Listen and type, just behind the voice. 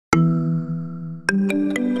Hi,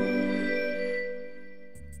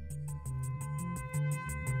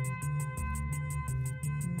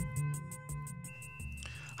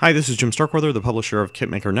 this is Jim Starkweather, the publisher of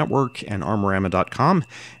KitMaker Network and Armorama.com,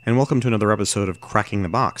 and welcome to another episode of Cracking the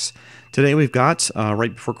Box. Today we've got,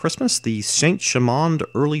 right before Christmas, the Saint Chamond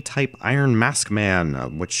Early Type Iron Mask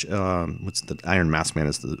Man, which the Iron Mask Man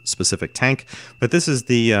is the specific tank, but this is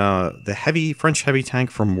the French heavy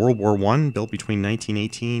tank from World War I, built between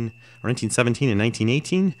 1917 and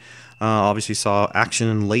 1918. Obviously saw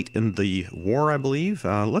action late in the war, I believe.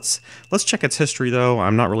 Let's check its history, though.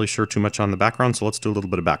 I'm not really sure too much on the background, so let's do a little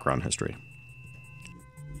bit of background history.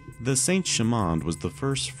 The Saint Chamond was the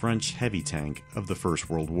first French heavy tank of the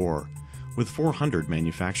First World War, with 400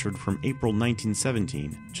 manufactured from April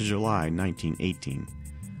 1917 to July 1918.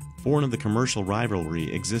 Born of the commercial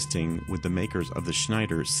rivalry existing with the makers of the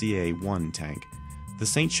Schneider CA-1 tank, the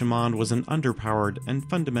Saint Chamond was an underpowered and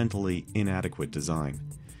fundamentally inadequate design.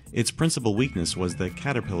 Its principal weakness was the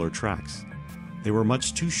caterpillar tracks. They were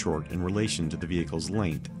much too short in relation to the vehicle's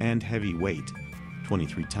length and heavy weight,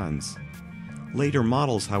 23 tons. Later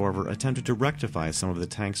models, however, attempted to rectify some of the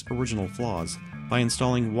tank's original flaws by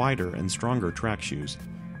installing wider and stronger track shoes,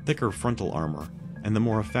 thicker frontal armor, and the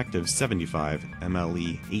more effective 75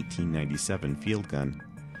 MLE 1897 field gun.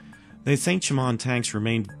 The Saint Chamond tanks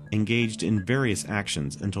remained engaged in various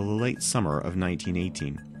actions until the late summer of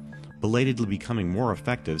 1918. Belatedly becoming more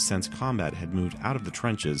effective since combat had moved out of the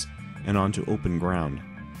trenches and onto open ground.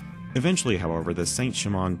 Eventually, however, the Saint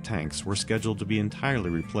Chamond tanks were scheduled to be entirely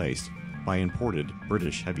replaced by imported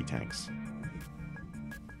British heavy tanks.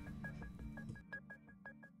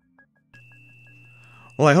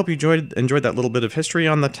 Well, I hope you enjoyed that little bit of history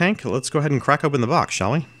on the tank. Let's go ahead and crack open the box,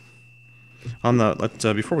 shall we?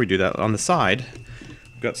 Before we do that, on the side,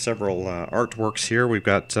 we've got several artworks here. We've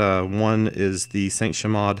got one is the Saint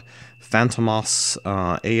Chamond Fantomos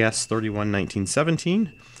AS-31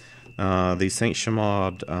 1917, the Saint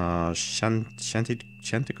Chamond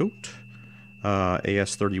Chanticote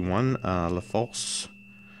AS-31 La Force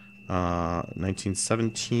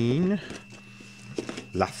 1917,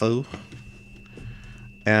 La Faux,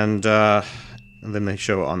 and then they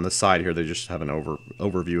show on the side here, they just have an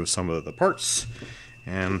overview of some of the parts,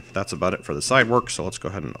 and that's about it for the side work, so let's go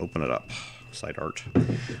ahead and open it up. Side art.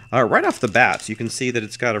 Right off the bat, you can see that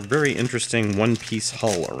it's got a very interesting one-piece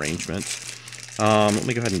hull arrangement. Let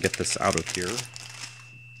me go ahead and get this out of here.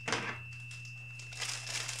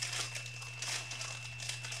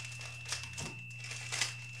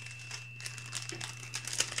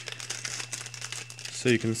 So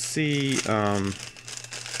you can see,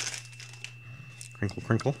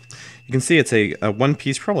 crinkle. You can see it's a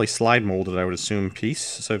one-piece, probably slide molded, I would assume, piece.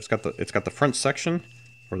 So it's got the front section.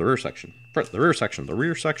 Or the rear section. The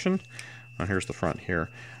rear section. Oh, here's the front here.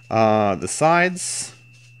 The sides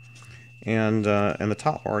and the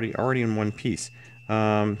top already in one piece.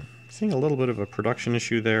 Seeing a little bit of a production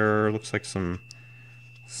issue there. Looks like some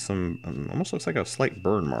almost looks like a slight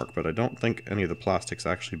burn mark, but I don't think any of the plastic's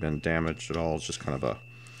actually been damaged at all. It's just kind of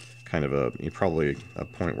a probably a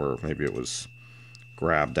point where maybe it was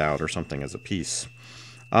grabbed out or something as a piece.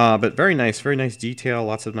 But very nice detail,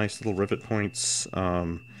 lots of nice little rivet points.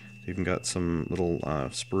 Even got some little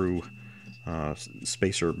sprue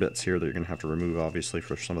spacer bits here that you're going to have to remove, obviously,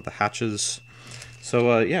 for some of the hatches.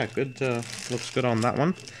 So, yeah, good. Looks good on that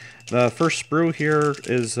one. The first sprue here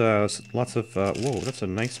is lots of... whoa, that's a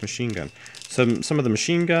nice machine gun. Some of the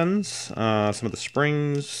machine guns, some of the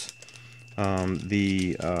springs,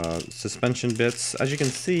 the suspension bits. As you can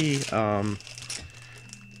see...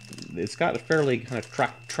 it's got a fairly kind of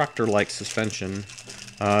tractor-like suspension.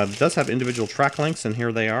 It does have individual track links, and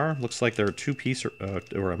here they are. Looks like they're a two-piece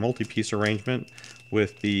or a multi-piece arrangement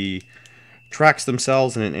with the tracks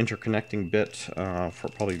themselves and an interconnecting bit for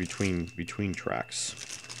probably between tracks.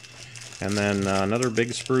 And then another big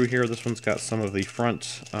sprue here. This one's got some of the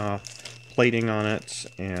front plating on it,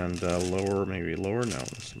 and lower, no,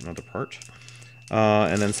 this is another part.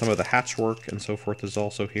 And then some of the hatch work and so forth is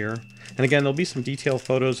also here. And again, there'll be some detailed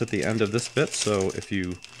photos at the end of this bit, so if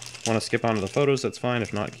you want to skip onto the photos, that's fine.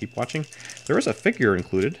 If not, keep watching. There is a figure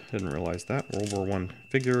included. Didn't realize that. World War I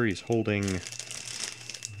figure. He's holding...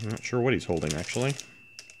 I'm not sure what he's holding, actually.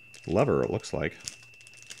 Lever, it looks like.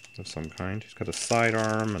 Of some kind. He's got a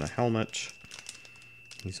sidearm and a helmet.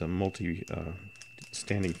 He's a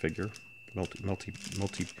multi-standing figure.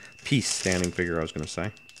 Multi-piece standing figure, I was going to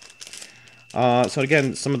say. So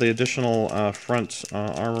again, some of the additional front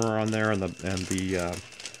armor on there, and I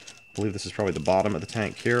believe this is probably the bottom of the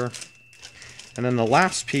tank here. And then the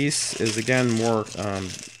last piece is again more,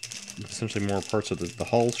 essentially more parts of the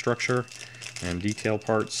hull structure. and detail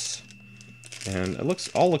parts. And it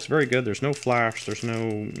all looks very good. There's no flash. There's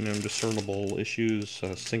no discernible issues.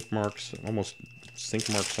 Sink marks almost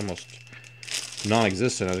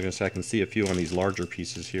non-existent. I was going to say I can see a few on these larger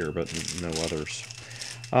pieces here, but no others.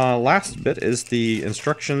 Last bit is the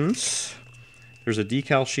instructions. There's a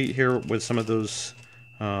decal sheet here with some of those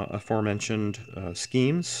aforementioned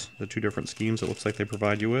schemes, the 2 different schemes it looks like they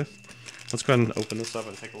provide you with. Let's go ahead and open this up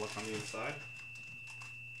and take a look on the inside.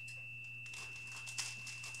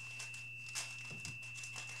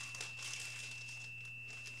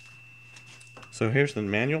 So here's the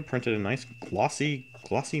manual, printed in nice glossy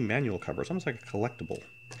manual cover. It's almost like a collectible.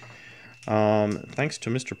 Thanks to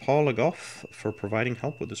Mr. Paul Legoff for providing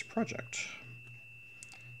help with this project.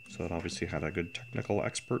 So it obviously had a good technical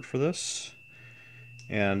expert for this.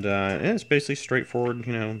 And it's basically straightforward,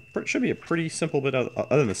 it should be a pretty simple bit,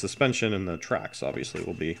 other than the suspension and the tracks, obviously,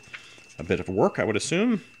 will be a bit of work, I would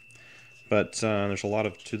assume. But there's a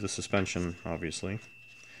lot to the suspension, obviously.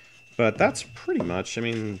 But that's pretty much,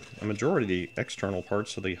 a majority of the external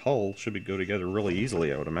parts of the hull should go together really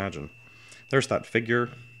easily, I would imagine. There's that figure.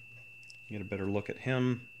 You get a better look at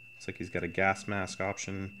him. Looks like he's got a gas mask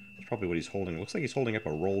option. That's probably what he's holding. Looks like he's holding up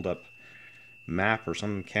a rolled up map or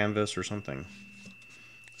some canvas or something.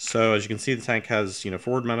 So as you can see, the tank has,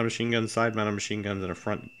 forward mounted machine guns, side mounted machine guns, and a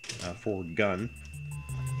front forward gun.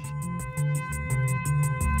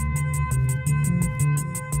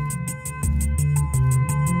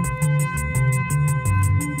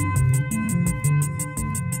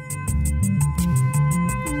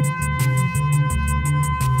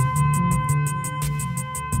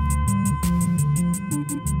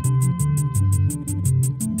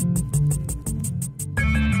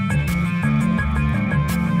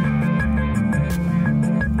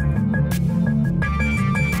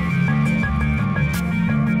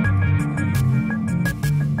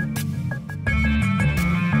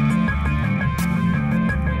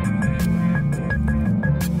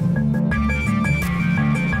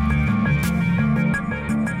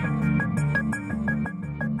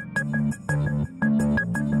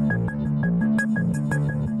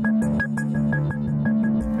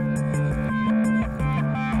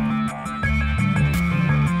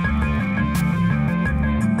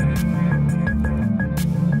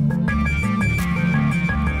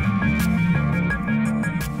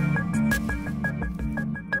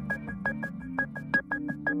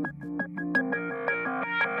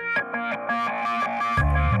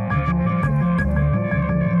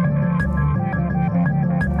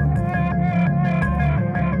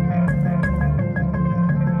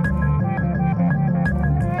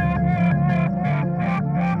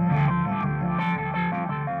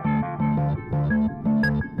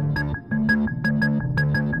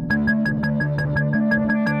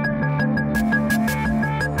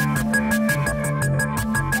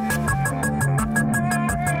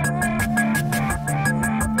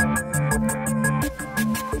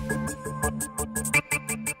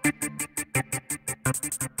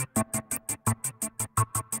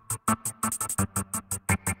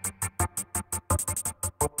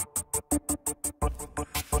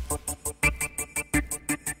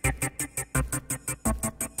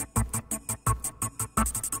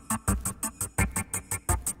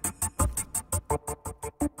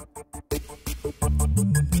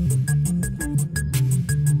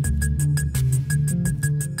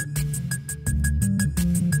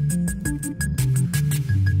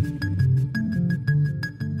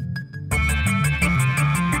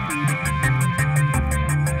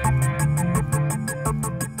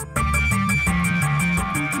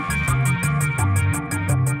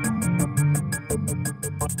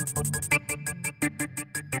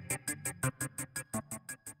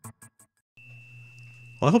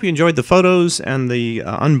 Well, I hope you enjoyed the photos and the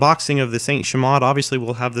unboxing of the Saint Chamond. Obviously,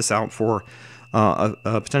 we'll have this out for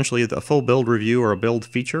potentially a full build review or a build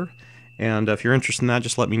feature. And if you're interested in that,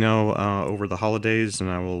 just let me know over the holidays,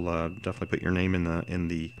 and I will definitely put your name in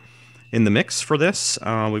the mix for this.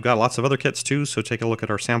 We've got lots of other kits too, so take a look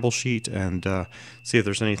at our sample sheet and see if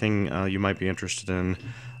there's anything you might be interested in.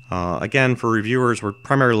 Again, for reviewers, we're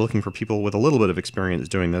primarily looking for people with a little bit of experience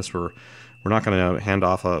doing this. We're not going to hand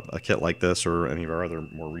off a kit like this or any of our other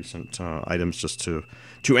more recent items just to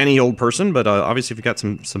any old person. But obviously, if you've got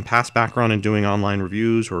some past background in doing online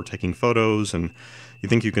reviews or taking photos, and you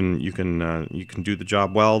think you can do the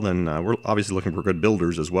job well, then we're obviously looking for good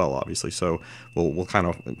builders as well. Obviously, so we'll kind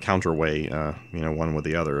of counterweigh one with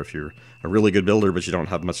the other. If you're a really good builder but you don't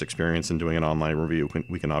have much experience in doing an online review,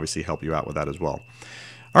 we can obviously help you out with that as well.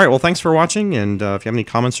 All right, well, thanks for watching, and if you have any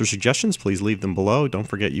comments or suggestions, please leave them below. Don't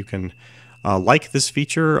forget you can like this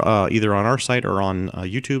feature either on our site or on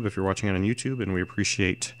YouTube if you're watching it on YouTube, and we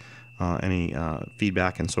appreciate any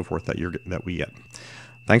feedback and so forth that we get.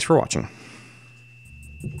 Thanks for watching.